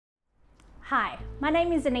Hi, my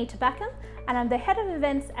name is Anita Backham and I'm the Head of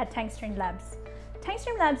Events at Tankstream Labs.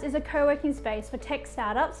 Tankstream Labs is a co-working space for tech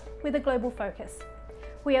startups with a global focus.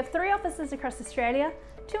 We have 3 offices across Australia,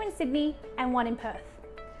 2 in Sydney and 1 in Perth.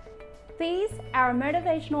 These are our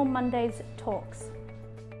Motivational Mondays talks.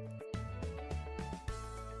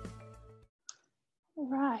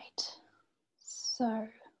 Right, so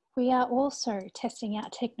we are also testing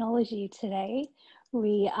out technology today.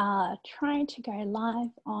 We are trying to go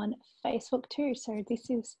live on Facebook too, so this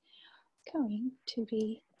is going to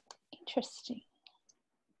be interesting.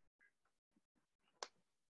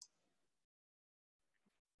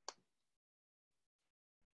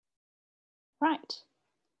 Right,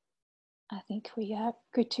 I think we are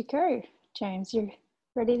good to go. James, you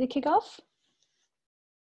ready to kick off?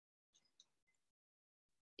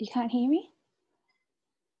 You can't hear me?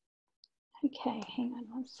 Okay, hang on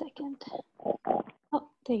 1 second. Oh,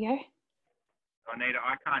 there you go. Anita,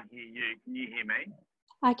 I can't hear you. Can you hear me?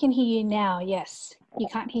 I can hear you now, yes. You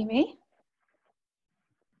can't hear me?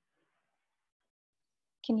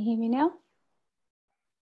 Can you hear me now?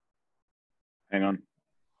 Hang on.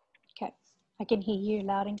 Okay, I can hear you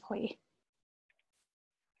loud and clear.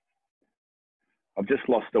 I've just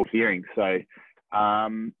lost all hearing. So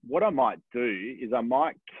what I might do is I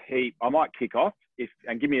might kick off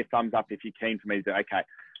and give me a thumbs up if you're keen for me to do. Okay.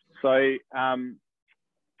 So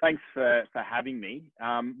thanks for having me.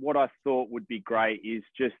 What I thought would be great is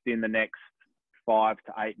just in the next 5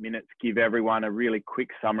 to 8 minutes, give everyone a really quick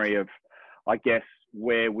summary of, I guess,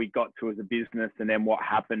 where we got to as a business and then what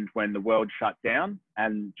happened when the world shut down,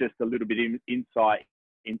 and just a little bit insight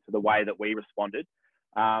into the way that we responded.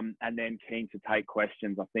 And then keen to take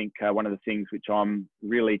questions. I think one of the things which I'm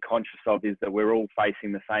really conscious of is that we're all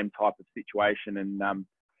facing the same type of situation. And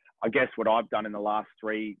I guess what I've done in the last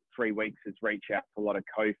three weeks is reach out to a lot of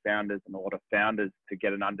co-founders and a lot of founders to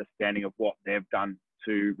get an understanding of what they've done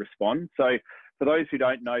to respond. So for those who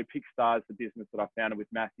don't know, PickStar is the business that I founded with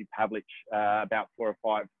Matthew Pavlich about 4 or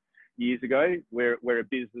 5 years ago. We're a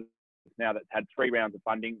business now that's had 3 rounds of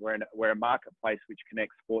funding. We're a marketplace which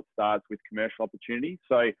connects sports stars with commercial opportunities.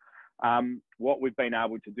 So what we've been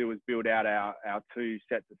able to do is build out our 2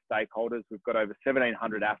 sets of stakeholders. We've got over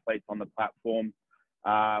 1,700 athletes on the platform.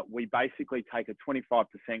 We basically take a 25%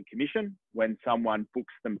 commission when someone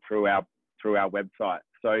books them through our website.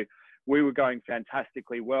 So we were going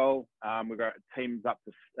fantastically well. We've got teams up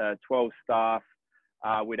to 12 staff.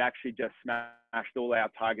 We'd actually just smashed all our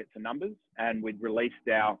targets and numbers, and we'd released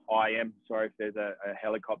our IM. Sorry if there's a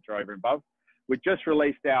helicopter over and above. We'd just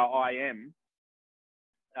released our IM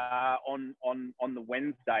on the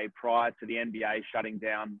Wednesday prior to the NBA shutting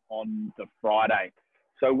down on the Friday.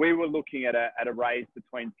 So we were looking at a raise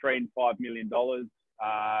between $3 and $5 million.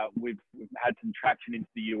 We've had some traction into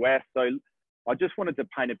the US. So I just wanted to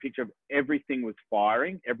paint a picture of everything was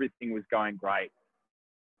firing. Everything was going great.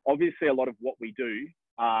 Obviously, a lot of what we do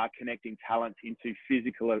are connecting talent into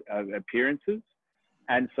physical appearances.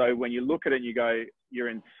 And so when you look at it and you go, you're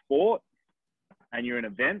in sport and you're in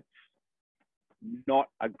events, not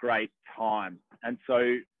a great time. And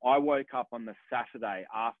so I woke up on the Saturday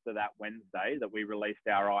after that Wednesday that we released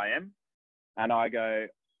our IM, and I go,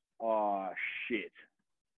 oh, shit.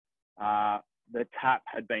 The tap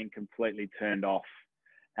had been completely turned off,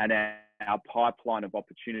 and our pipeline of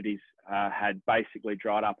opportunities had basically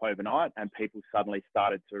dried up overnight, and people suddenly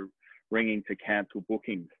started to ringing to cancel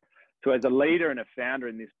bookings. So as a leader and a founder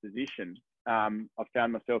in this position, I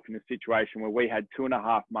found myself in a situation where we had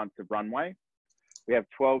 2.5 months of runway. We have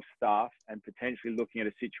 12 staff and potentially looking at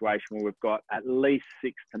a situation where we've got at least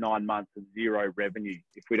 6 to 9 months of 0 revenue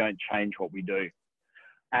if we don't change what we do.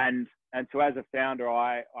 And so as a founder,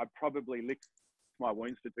 I probably licked my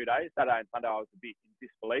wounds for 2 days. Saturday and Sunday, I was a bit in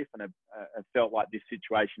disbelief, and I felt like this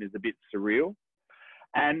situation is a bit surreal,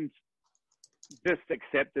 and just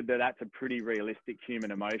accepted that that's a pretty realistic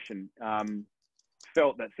human emotion.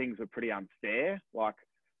 Felt that things were pretty unfair. Like,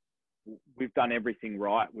 we've done everything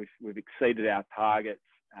right. We've exceeded our targets,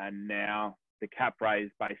 and now the cap raise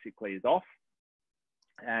basically is off.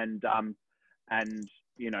 And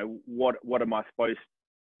you know, what am I supposed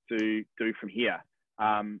to do from here?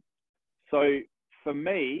 So for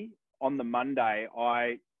me, on the Monday,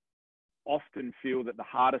 I often feel that the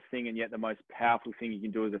hardest thing and yet the most powerful thing you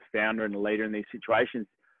can do as a founder and a leader in these situations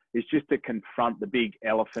is just to confront the big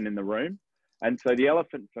elephant in the room. And so the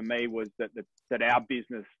elephant for me was that our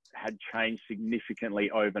business had changed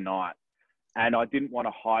significantly overnight. And I didn't want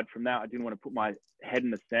to hide from that. I didn't want to put my head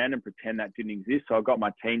in the sand and pretend that didn't exist. So I got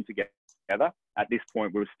my team together. At this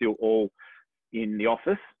point, we were still all in the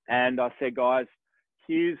office. And I said, guys,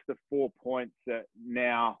 here's the 4 points that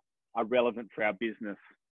now are relevant for our business.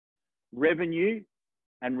 revenue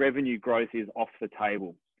and revenue growth is off the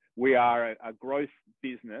table. We are a growth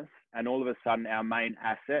business, and all of a sudden our main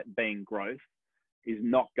asset being growth is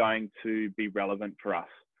not going to be relevant for us.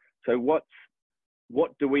 So what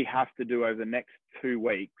do we have to do over the next 2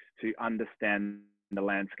 weeks to understand the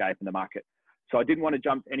landscape and the market? So I didn't want to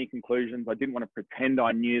jump to any conclusions. I didn't want to pretend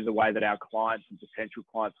I knew the way that our clients and potential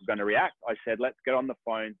clients were going to react. I said, let's get on the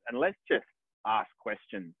phones and let's just ask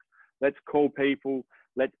questions. Let's call people.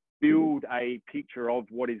 Let's build a picture of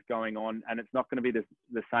what is going on. And it's not going to be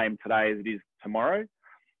the same today as it is tomorrow.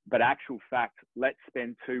 But actual fact, let's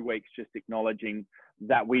spend 2 weeks just acknowledging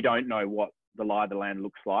that we don't know what the lie of the land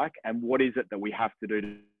looks like and what is it that we have to do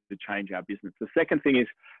to change our business. The second thing is,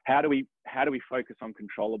 how do we focus on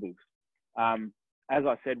controllables? As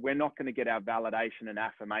I said, we're not going to get our validation and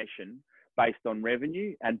affirmation based on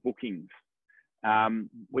revenue and bookings.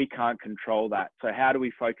 We can't control that. So how do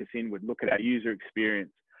we focus inward, look at our user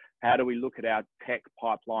experience? How do we look at our tech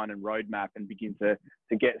pipeline and roadmap and begin to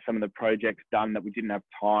get some of the projects done that we didn't have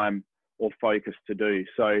time or focus to do?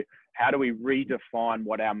 So how do we redefine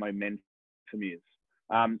what our momentum is?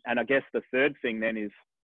 And I guess the third thing then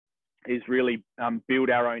is really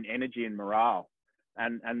build our own energy and morale.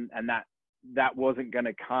 And that wasn't going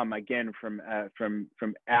to come again from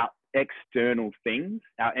our external things.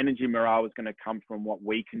 Our energy morale was going to come from what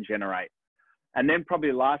we can generate. And then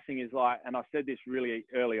probably the last thing is and I said this really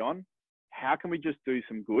early on, how can we just do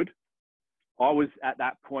some good? I was at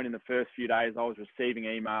that point in the first few days, I was receiving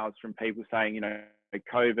emails from people saying,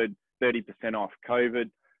 COVID, 30% off, COVID,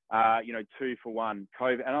 2 for 1,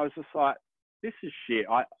 COVID. And I was just like, this is shit.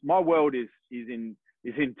 My world is in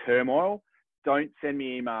turmoil. Don't send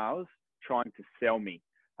me emails trying to sell me.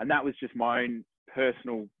 And that was just my own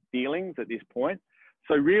personal feelings at this point.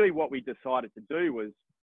 So really what we decided to do was,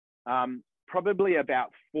 probably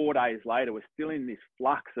about 4 days later, we're still in this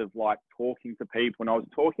flux of talking to people. And I was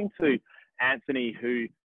talking to Anthony, who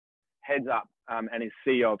heads up and is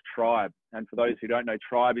CEO of Tribe. And for those who don't know,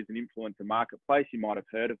 Tribe is an influencer marketplace. You might have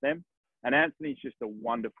heard of them. And Anthony's just a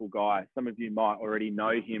wonderful guy. Some of you might already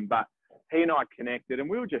know him, but he and I connected and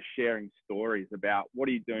we were just sharing stories about what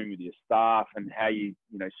are you doing with your staff and how you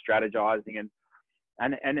strategizing.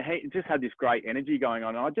 And he just had this great energy going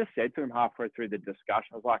on. And I just said to him halfway through the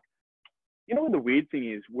discussion, I was like, what the weird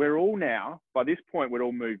thing is, we're all now, by this point, we'd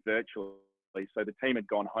all moved virtually. So the team had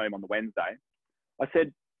gone home on the Wednesday. I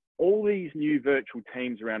said, all these new virtual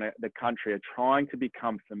teams around the country are trying to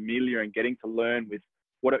become familiar and getting to learn with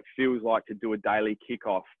what it feels like to do a daily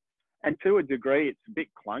kickoff. And to a degree, it's a bit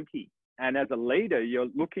clunky. And as a leader, you're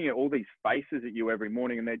looking at all these faces at you every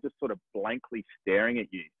morning and they're just sort of blankly staring at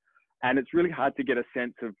you. And it's really hard to get a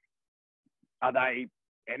sense of, are they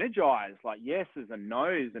energized, like yeses and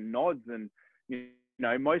nos and nods, and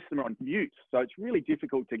most of them are on mute, so it's really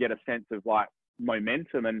difficult to get a sense of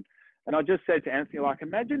momentum. And I just said to Anthony,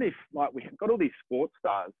 imagine if we have got all these sports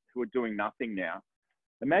stars who are doing nothing now.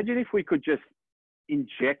 Imagine if we could just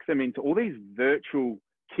inject them into all these virtual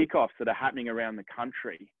kickoffs that are happening around the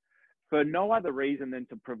country for no other reason than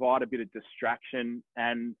to provide a bit of distraction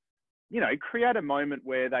and create a moment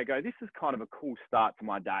where they go, this is kind of a cool start to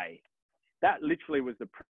my day. That literally was the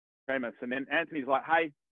premise. And then Anthony's like,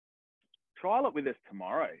 hey, trial it with us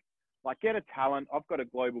tomorrow. Get a talent. I've got a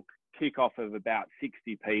global kickoff of about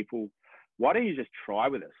 60 people. Why don't you just try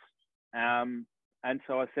with us? And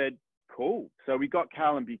so I said, cool. So we got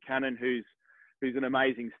Carolyn Buchanan, who's an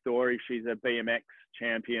amazing story. She's a BMX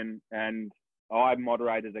champion. And I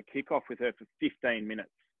moderated a kickoff with her for 15 minutes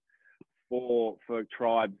for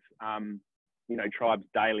Tribe's, Tribe's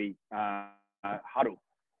daily huddle.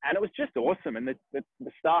 And it was just awesome. And the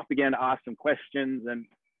staff began to ask some questions.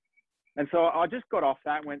 And so I just got off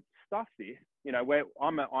that and went, stuff this, where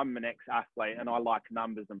I'm an ex-athlete and I like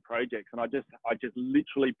numbers and projects. And I just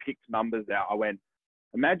literally picked numbers out. I went,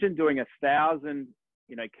 imagine doing 1,000,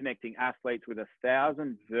 connecting athletes with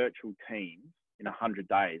 1,000 virtual teams in 100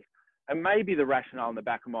 days. And maybe the rationale in the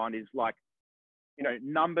back of my mind is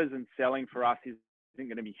numbers and selling for us isn't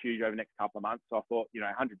going to be huge over the next couple of months. So I thought,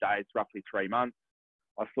 100 days, roughly 3 months.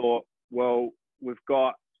 I thought, well, we've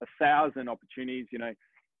got 1,000 opportunities,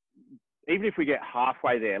 even if we get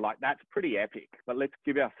halfway there, that's pretty epic, but let's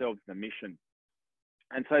give ourselves the mission.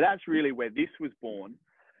 And so that's really where this was born.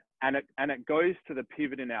 And it goes to the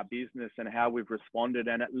pivot in our business and how we've responded.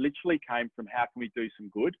 And it literally came from how can we do some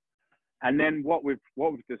good? And then what we've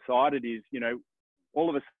decided is, all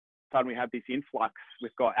of a sudden we have this influx.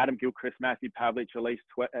 We've got Adam Gilchrist, Matthew Pavlich,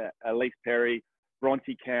 Elise Perry,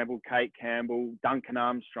 Bronte Campbell, Kate Campbell, Duncan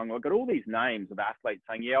Armstrong. I've got all these names of athletes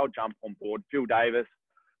saying, yeah, I'll jump on board. Phil Davis.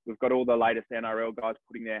 We've got all the latest NRL guys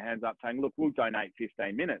putting their hands up saying, look, we'll donate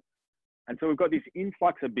 15 minutes. And so we've got this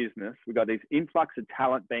influx of business, we've got this influx of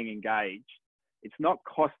talent being engaged. It's not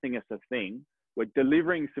costing us a thing. We're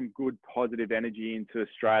delivering some good positive energy into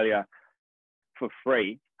Australia for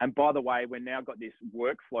free. And by the way, we've now got this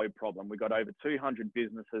workflow problem. We've got over 200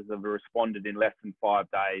 businesses that have responded in less than 5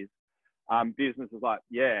 days. Businesses like,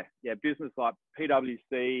 business like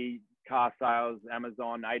PwC, car sales,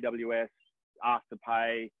 Amazon, AWS,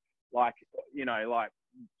 Afterpay, like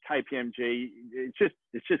KPMG, it's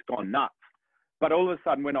just gone nuts. But all of a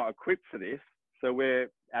sudden, we're not equipped for this. So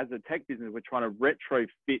as a tech business, we're trying to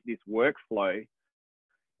retrofit this workflow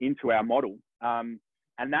into our model.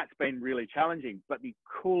 And that's been really challenging. But the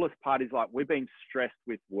coolest part is, like, we've been stressed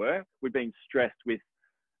with work. We've been stressed with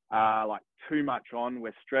like too much on.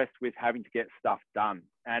 We're stressed with having to get stuff done.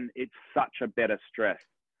 And it's such a better stress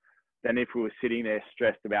than if we were sitting there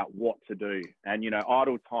stressed about what to do. And,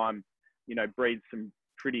 idle time, breeds some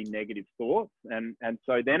pretty negative thoughts. And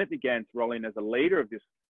so then it began to roll in as a leader of this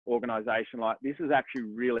organization. Like, this is actually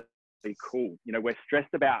really cool. We're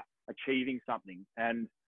stressed about achieving something. And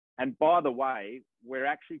by the way, we're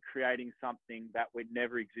actually creating something that would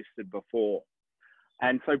never existed before.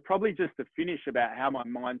 And so probably just to finish about how my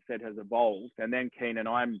mindset has evolved, and then Keenan,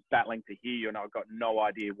 I'm battling to hear you and I've got no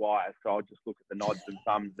idea why. So I'll just look at the nods and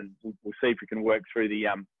thumbs and we'll see if we can work through the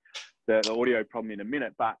audio problem in a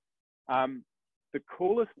minute. But the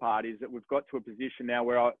coolest part is that we've got to a position now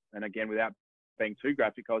where and again, without being too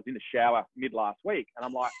graphic, I was in the shower mid last week and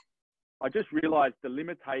I'm like, I just realized the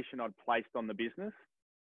limitation I'd placed on the business.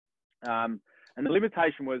 And the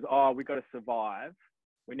limitation was, we've got to survive.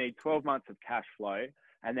 We need 12 months of cash flow.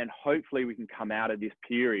 And then hopefully we can come out of this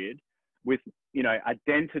period with, a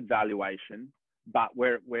dented valuation, but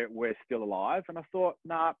we're still alive. And I thought,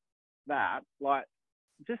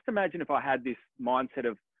 just imagine if I had this mindset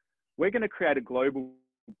of, we're going to create a global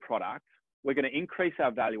product. We're going to increase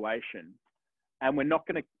our valuation and we're not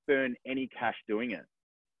going to burn any cash doing it.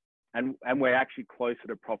 And we're actually closer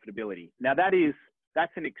to profitability. Now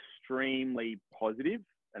that's an extremely positive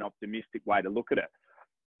and optimistic way to look at it.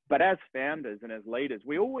 But as founders and as leaders,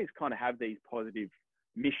 we always kind of have these positive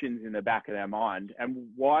missions in the back of our mind. And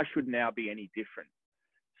why should now be any different?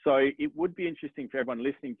 So it would be interesting for everyone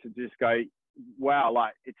listening to just go, wow,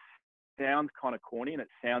 like, it sounds kind of corny and it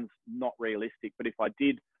sounds not realistic. But if I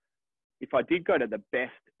did go to the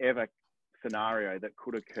best ever scenario that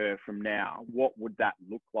could occur from now, what would that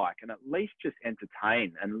look like? And at least just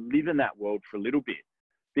entertain and live in that world for a little bit.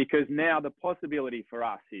 Because now the possibility for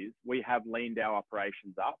us is we have leaned our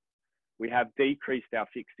operations up. We have decreased our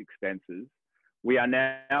fixed expenses. We are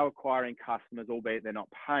now acquiring customers, albeit they're not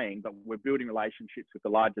paying, but we're building relationships with the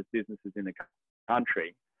largest businesses in the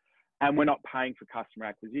country. And we're not paying for customer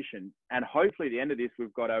acquisition. And hopefully at the end of this,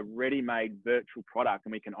 we've got a ready-made virtual product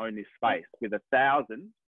and we can own this space with 1,000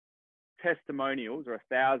 testimonials or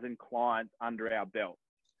 1,000 clients under our belt.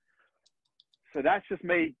 So that's just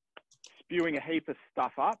me spewing a heap of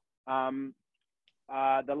stuff up.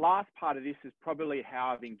 The last part of this is probably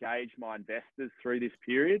how I've engaged my investors through this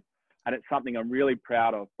period. And it's something I'm really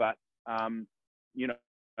proud of. But,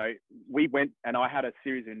 we went and I had a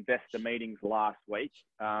series of investor meetings last week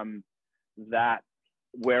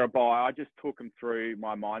whereby I just took them through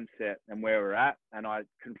my mindset and where we're at. And I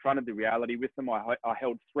confronted the reality with them. I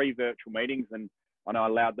held 3 virtual meetings and I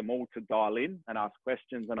allowed them all to dial in and ask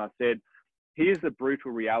questions. And I said, here's the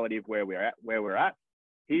brutal reality of where we're at.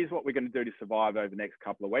 Here's what we're going to do to survive over the next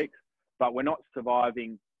couple of weeks. But we're not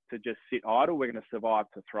surviving to just sit idle. We're going to survive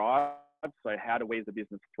to thrive. So how do we as a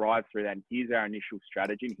business thrive through that? And here's our initial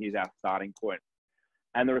strategy and here's our starting point.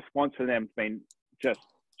 And the response from them has been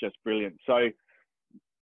just brilliant. So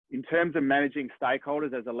in terms of managing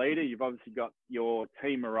stakeholders as a leader, you've obviously got your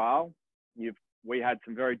team morale. We had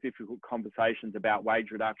some very difficult conversations about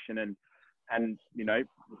wage reduction and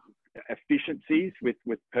efficiencies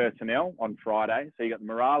with personnel on Friday. So you got the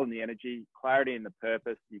morale and the energy, clarity and the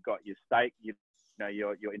purpose. You've got your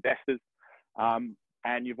your investors,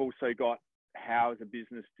 and you've also got how as a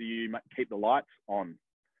business do you keep the lights on.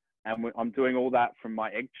 And I'm doing all that from my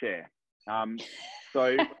egg chair.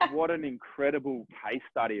 So what an incredible case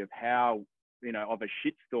study of how, of a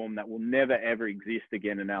shitstorm that will never, ever exist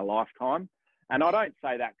again in our lifetime. And I don't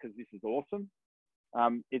say that because this is awesome.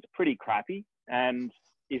 It's pretty crappy. And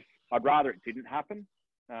I'd rather it didn't happen.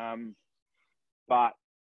 But,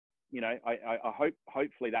 I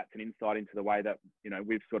hopefully that's an insight into the way that,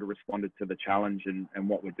 we've sort of responded to the challenge and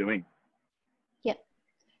what we're doing. Yep.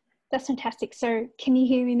 That's fantastic. So can you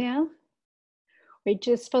hear me now?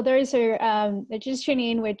 For those who are just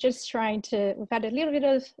tuning in, we've had a little bit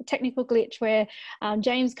of a technical glitch where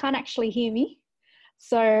James can't actually hear me.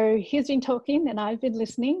 So he's been talking and I've been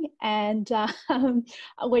listening, and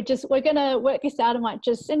we're gonna work this out. I might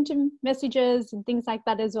just send him messages and things like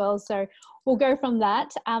that as well. So we'll go from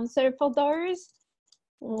that. So for those,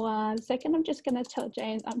 1 second, I'm just gonna tell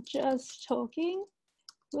James I'm just talking.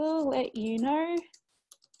 We'll let you know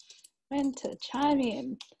when to chime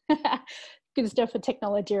in. Good stuff for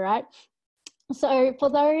technology, right? So for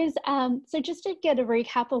those, so just to get a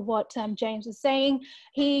recap of what James was saying,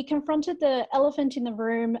 he confronted the elephant in the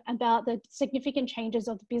room about the significant changes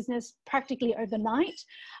of the business practically overnight.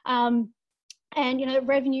 And, you know,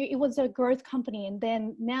 revenue, it was a growth company, and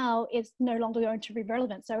then now it's no longer going to be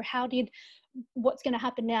relevant. So what's going to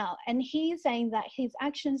happen now? And he's saying that his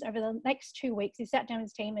actions over the next 2 weeks, he sat down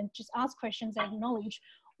with his team and just asked questions and acknowledged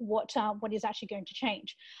what is actually going to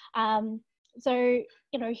change. So,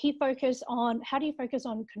 you know, he focused on how do you focus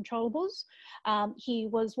on controllables. He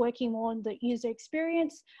was working on the user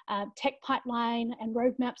experience, tech pipeline and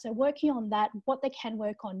roadmap. So working on that, what they can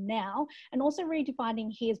work on now, and also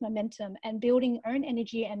redefining his momentum and building own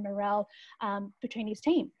energy and morale between his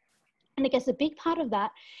team. And I guess a big part of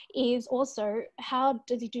that is also how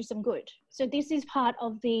does he do some good? So this is part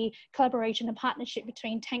of the collaboration and partnership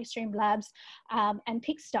between Tankstream Labs and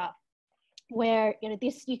PickStar, where, you know,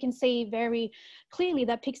 this, you can see very clearly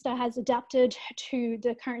that PickStar has adapted to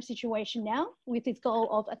the current situation now with its goal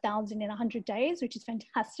of 1,000 in 100 days, which is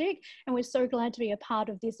fantastic. And we're so glad to be a part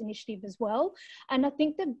of this initiative as well. And I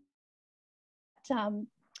think that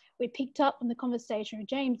we picked up on the conversation with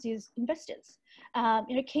James is investors,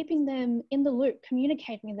 you know, keeping them in the loop,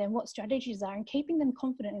 communicating with them what strategies are, and keeping them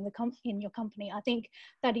confident in your company. I think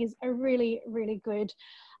that is a really, really good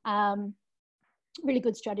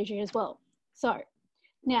strategy as well. So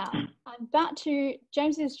now I'm about to,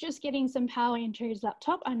 James is just getting some power into his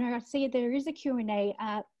laptop. I see there is a Q&A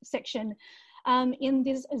section in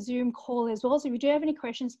this Zoom call as well. So if you do have any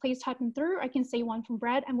questions, please type them through. I can see one from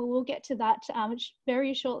Brad, and we will get to that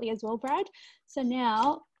very shortly as well, Brad. So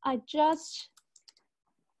now I just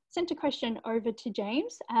sent a question over to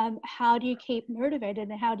James. How do you keep motivated,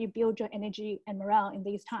 and how do you build your energy and morale in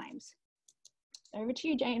these times? Over to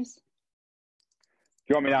you, James.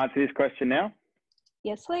 Do you want me to answer this question now?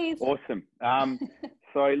 Yes, please. Awesome.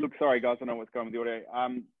 So look, sorry guys, I don't know what's going with the audio.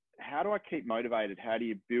 How do I keep motivated? How do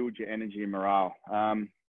you build your energy and morale?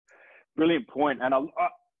 Brilliant point. And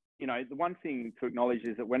you know, the one thing to acknowledge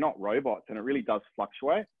is that we're not robots, and it really does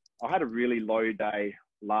fluctuate. I had a really low day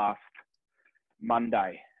last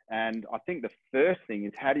Monday, and I think the first thing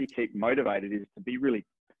is, how do you keep motivated, is to be really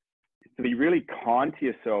kind to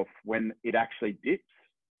yourself when it actually dips,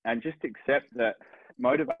 and just accept that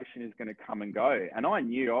motivation is going to come and go. And I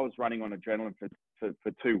knew I was running on adrenaline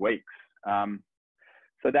for 2 weeks.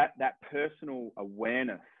 So that personal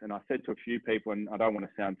awareness, and I said to a few people, and I don't want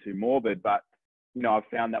to sound too morbid, but, you know, I've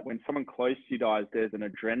found that when someone close to you dies, there's an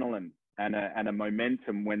adrenaline and a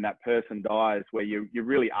momentum when that person dies, where you're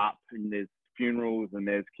really up, and there's funerals, and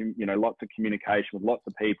there's, you know, lots of communication with lots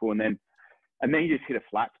of people, and then you just hit a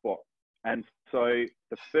flat spot. And so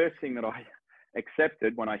the first thing that I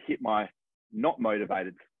accepted when I hit my not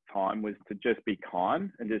motivated time was to just be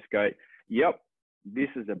kind and just go, yep, this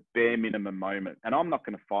is a bare minimum moment, and I'm not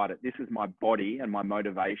going to fight it. This is my body and my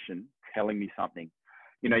motivation telling me something.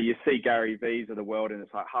 You know, you see Gary V's of the world, and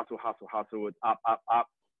it's like hustle, hustle, hustle. It's up, up, up,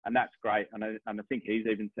 and that's great. And I think he's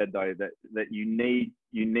even said though that you need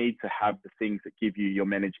to have the things that give you your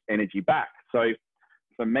energy back. So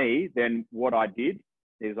for me, then what I did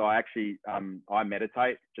is I actually I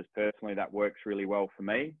meditate. Just personally, that works really well for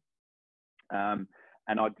me.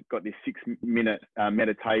 And I've got this 6-minute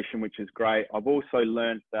meditation, which is great. I've also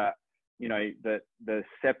learned that, you know, that the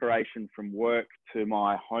separation from work to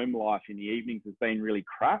my home life in the evenings has been really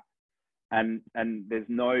crap. And there's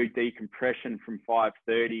no decompression from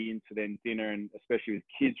 5:30 into then dinner, and especially with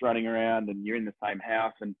kids running around and you're in the same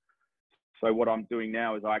house. And so what I'm doing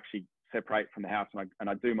now is I actually separate from the house, and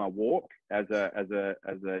I do my walk as a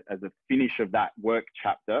finish of that work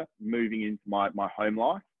chapter, moving into my home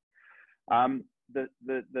life.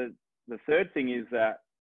 The third thing is that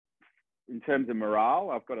in terms of morale,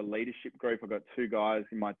 I've got a leadership group. I've got 2 guys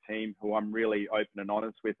in my team who I'm really open and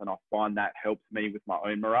honest with, and I find that helps me with my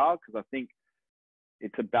own morale, because I think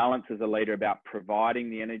it's a balance as a leader about providing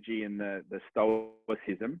the energy and the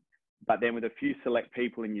stoicism, but then with a few select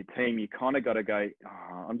people in your team, you kind of got to go,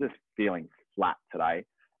 oh, I'm just feeling flat today,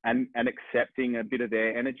 and accepting a bit of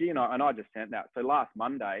their energy. And I just sent that. So last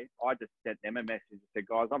Monday, I just sent them a message and said,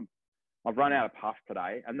 guys, I've run out of puff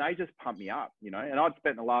today, and they just pumped me up, you know, and I'd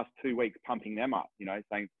spent the last 2 weeks pumping them up, you know,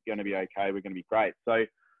 saying it's going to be okay, we're going to be great. So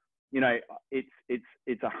you know,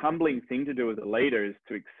 it's a humbling thing to do as a leader, is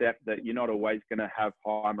to accept that you're not always going to have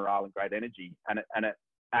high morale and great energy. And it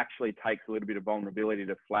actually takes a little bit of vulnerability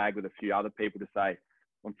to flag with a few other people to say,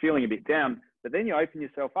 I'm feeling a bit down, but then you open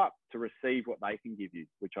yourself up to receive what they can give you,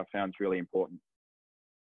 which I found is really important.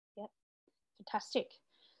 Yep, fantastic.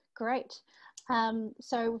 Great.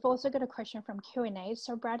 So we've also got a question from Q&A.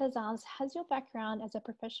 So Brad has asked, has your background as a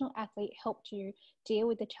professional athlete helped you deal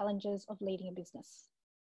with the challenges of leading a business?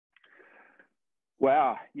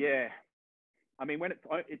 Wow, yeah. I mean, when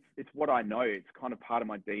it's what I know. It's kind of part of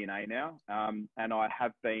my DNA now, and I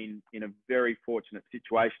have been in a very fortunate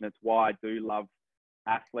situation. It's why I do love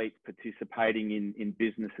athletes participating in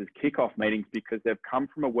businesses kickoff meetings, because they've come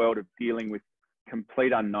from a world of dealing with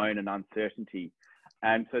complete unknown and uncertainty.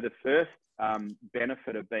 And so the first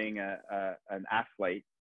benefit of being an athlete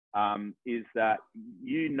is that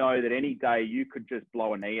you know that any day you could just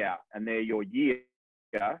blow a knee out, and there your year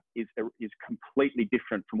is completely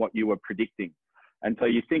different from what you were predicting. And so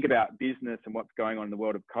you think about business and what's going on in the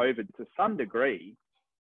world of COVID, to some degree,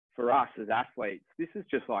 for us as athletes, this is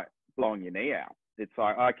just like blowing your knee out. It's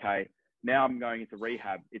like, okay, now I'm going into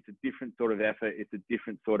rehab. It's a different sort of effort. It's a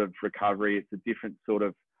different sort of recovery. It's a different sort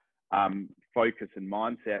of focus and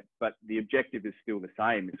mindset. But the objective is still the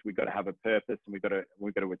same. Is we've got to have a purpose, and we've got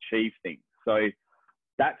to achieve things. So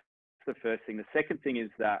that's the first thing. The second thing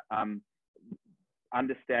is that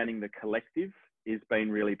understanding the collective has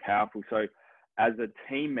been really powerful. So as a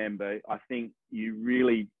team member, I think you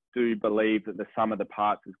really do believe that the sum of the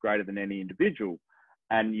parts is greater than any individual.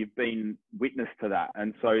 And you've been witness to that.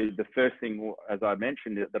 And so the first thing, as I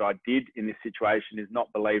mentioned, that I did in this situation is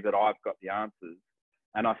not believe that I've got the answers.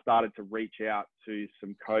 And I started to reach out to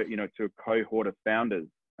to a cohort of founders,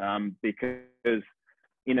 because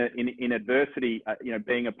in adversity,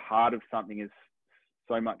 being a part of something is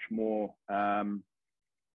so much more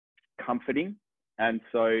comforting. And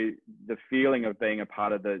so the feeling of being a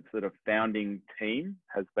part of the sort of founding team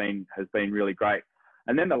has been really great.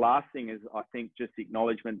 And then the last thing is, I think, just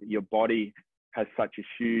acknowledgement that your body has such a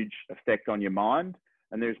huge effect on your mind.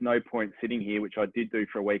 And there's no point sitting here, which I did do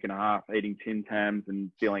for a week and a half, eating Tim Tams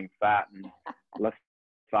and feeling fat and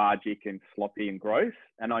lethargic and sloppy and gross.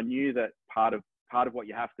 And I knew that part of what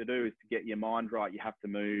you have to do is to get your mind right. You have to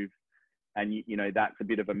move. And, that's a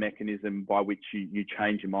bit of a mechanism by which you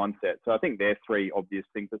change your mindset. So I think there are three obvious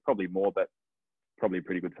things. There's probably more, but probably a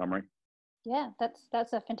pretty good summary. Yeah,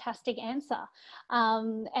 that's a fantastic answer.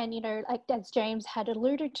 And, like as James had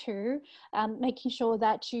alluded to, making sure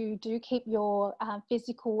that you do keep your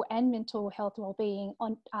physical and mental health well-being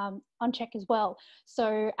on check as well.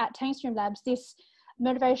 So at Tankstream Labs, this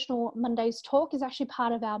Motivational Mondays talk is actually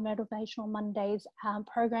part of our Motivational Mondays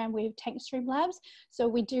program with Tankstream Labs. So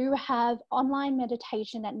we do have online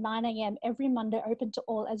meditation at 9 a.m. every Monday, open to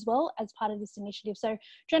all as well as part of this initiative. So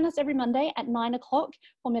join us every Monday at 9 o'clock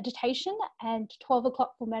for meditation and 12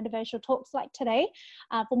 o'clock for motivational talks like today.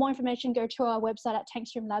 For more information, go to our website at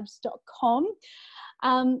tankstreamlabs.com.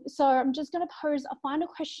 So I'm just going to pose a final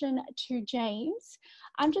question to James.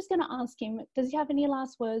 I'm just going to ask him, does he have any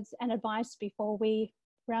last words and advice before we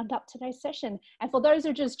round up today's session? And for those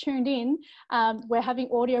who just tuned in, we're having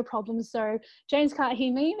audio problems, so James can't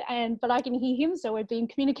hear me, but I can hear him, so we've been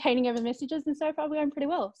communicating over messages, and so far we're going pretty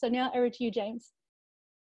well. So now over to you, James.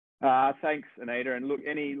 Thanks, Anita. And look,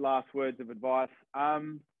 any last words of advice?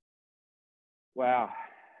 Wow.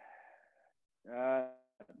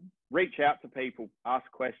 Reach out to people,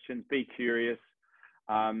 ask questions, be curious,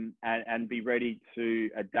 and be ready to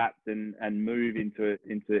adapt and move into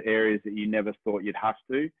areas that you never thought you'd have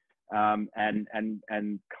to, and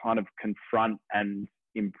kind of confront and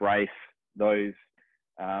embrace those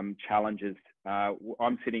challenges.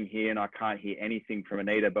 I'm sitting here and I can't hear anything from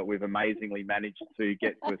Anita, but we've amazingly managed to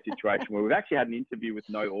get to a situation where we've actually had an interview with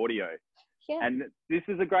no audio. Yeah. And this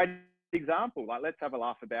is a great example. Like, let's have a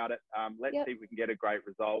laugh about it. Let's see if we can get a great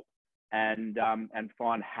result. And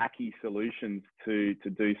find hacky solutions to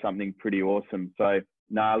do something pretty awesome. So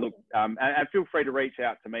look, and feel free to reach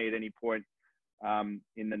out to me at any point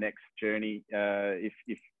in the next journey if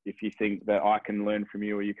you think that I can learn from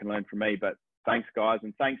you or you can learn from me. But thanks, guys,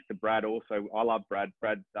 and thanks to Brad also. I love Brad.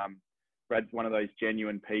 Brad's one of those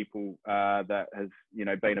genuine people that has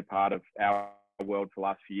been a part of our world for the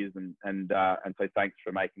last few years, and so thanks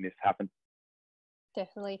for making this happen.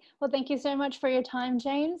 Definitely. Well, thank you so much for your time,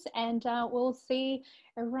 James. And we'll see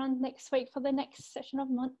everyone next week for the next session of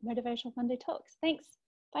Motivational Monday Talks. Thanks.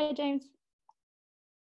 Bye, James.